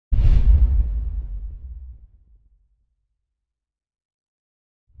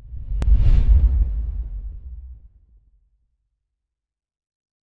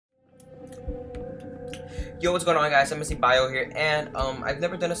Yo, what's going on, guys? I'm Bioo here, and I've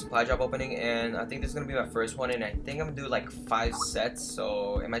never done a supply drop opening, and I think this is gonna be my first one, and I think I'm gonna do like 5 sets,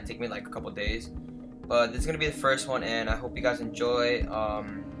 so it might take me like a couple days, but this is gonna be the first one, and I hope you guys enjoy.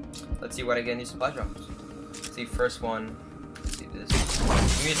 Let's see what I get in these supply drops. Let's see, first one. Let's see this.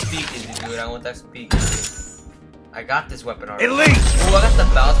 Give me a speakeasy, dude. I want that speakeasy. I got this weapon already. Elite! Oh, I got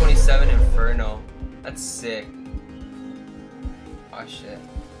the Bal 27 Inferno. That's sick. Oh shit.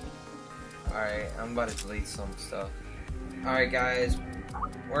 Alright, I'm about to delete some stuff. Alright guys,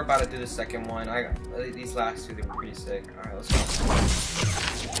 we're about to do the second one. These last two, they were pretty sick. Alright, let's go.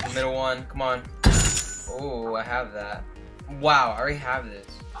 The middle one, come on. Oh, I have that. Wow, I already have this.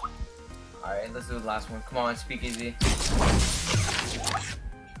 Alright, let's do the last one. Come on, speakeasy.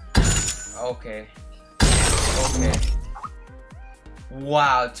 Okay. Okay.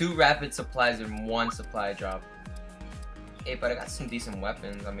 Wow, 2 rapid supplies and 1 supply drop. Hey, but I got some decent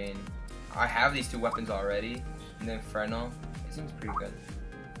weapons. I mean, I have these 2 weapons already. And then Inferno. It seems pretty good.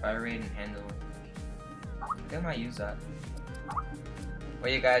 Fire rate and handling. I think I might use that.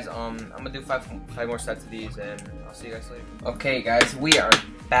 But yeah, guys, I'm gonna do 5 more sets of these, and I'll see you guys later. Okay, guys, we are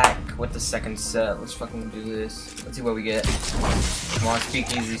back with the second set. Let's fucking do this. Let's see what we get. Come on,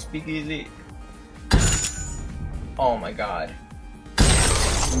 speakeasy, speakeasy. Oh my god.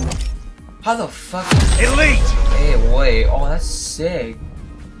 How the fuck? Elite! Hey, wait. Oh, that's sick.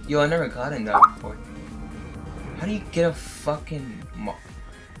 Yo, I never got in that before. How do you get a fucking...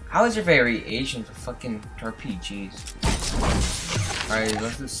 How is there variation for fucking RPGs? Alright,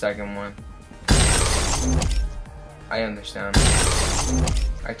 let's do the second one. I understand.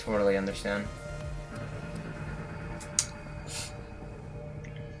 I totally understand.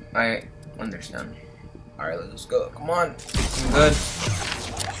 I understand. Alright, let's go. Come on. I'm good.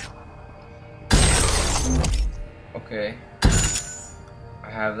 Okay. I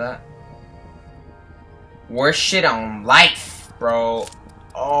have that. Worst shit on life, bro.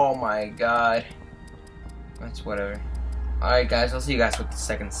 Oh my god. That's whatever. Alright guys, I'll see you guys with the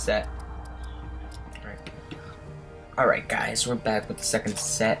second set. Alright guys, we're back with the second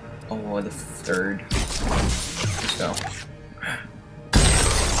set. Oh, the third. Let's go.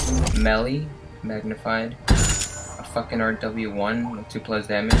 Melee, magnified. A fucking RW1 with 2+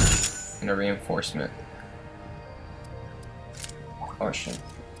 damage. And a reinforcement. Oh shit.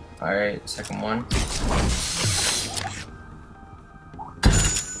 Alright, second one.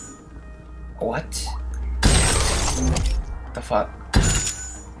 What? The fuck?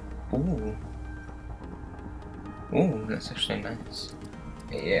 Ooh. Ooh, that's actually nice.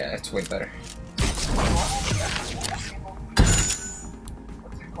 Yeah, it's way better.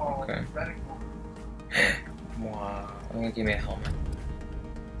 Okay. Wow. I'm gonna give me a helmet.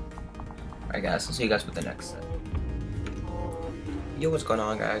 Alright guys, I'll see you guys with the next set. Yo, what's going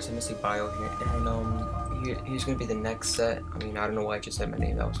on, guys? I'm Bioo here, and here's gonna be the next set. I mean, I don't know why I just said my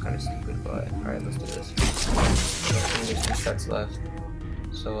name. That was kind of stupid, but alright, let's do this. There's 2 sets left,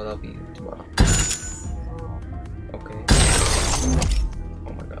 so that'll be tomorrow. Okay.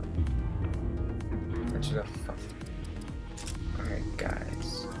 Oh my god. I just got fucked. Alright,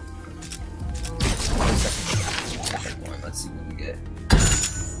 guys. Second one. Let's see what we get.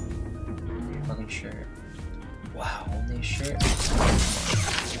 Fucking shirt. Wow, only a shirt.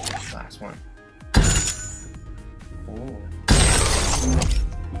 Last one. Ooh.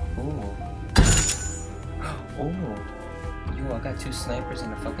 Ooh. Ooh. Yo, I got 2 snipers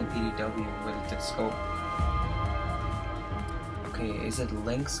and a fucking PDW with a scope. Okay, is it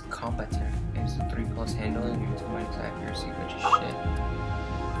Link's combatant? Is it 3+ handling and 2- accuracy, which is shit.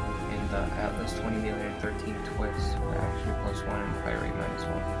 And the Atlas 20 million 13 twists, actually +1 and fire rate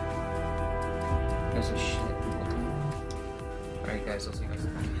 -1. This is shit. Alright guys, I'll see you guys.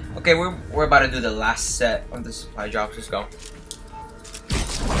 Okay, we're about to do the last set of the supply drops. Let's go.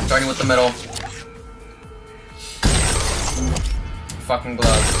 Starting with the middle. Fucking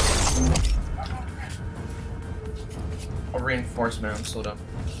gloves. A reinforcement, I'm sold up.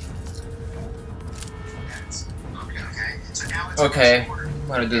 Okay, I'm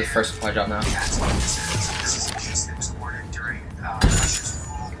gonna do the first supply drop now.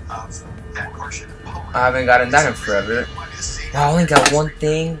 I haven't gotten that in forever. Wow, I only got 1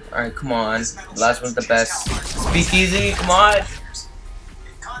 thing. Alright, come on. The last one's the best. Speakeasy, come on.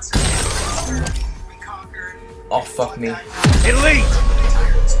 Oh, fuck me. Elite!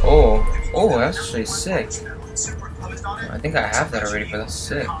 Oh, oh, that's actually sick. I think I have that already, but that's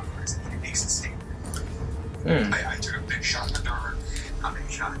sick.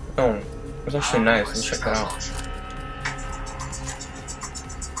 Oh, that's actually nice. Let's check that out.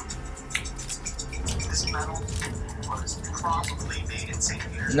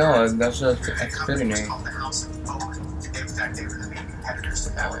 No, that's just extraordinary.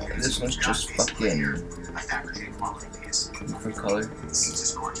 This one's just fucking different color.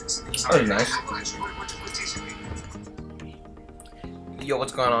 Oh, nice. Yo,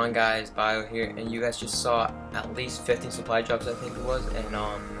 what's going on, guys? Bioo here, and you guys just saw at least 15 supply drops, I think it was, and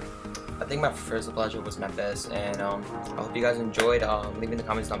I think my first supply drop was my best, and I hope you guys enjoyed. Leave in the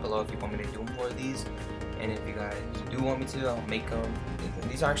comments down below if you want me to do more of these, and if you guys do want me to, I'll make them.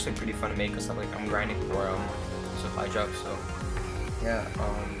 These are actually pretty fun to make because I'm grinding for supply drops. So yeah,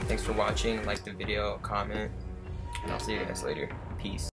 thanks for watching. Like the video, comment, and I'll see you guys later. Peace.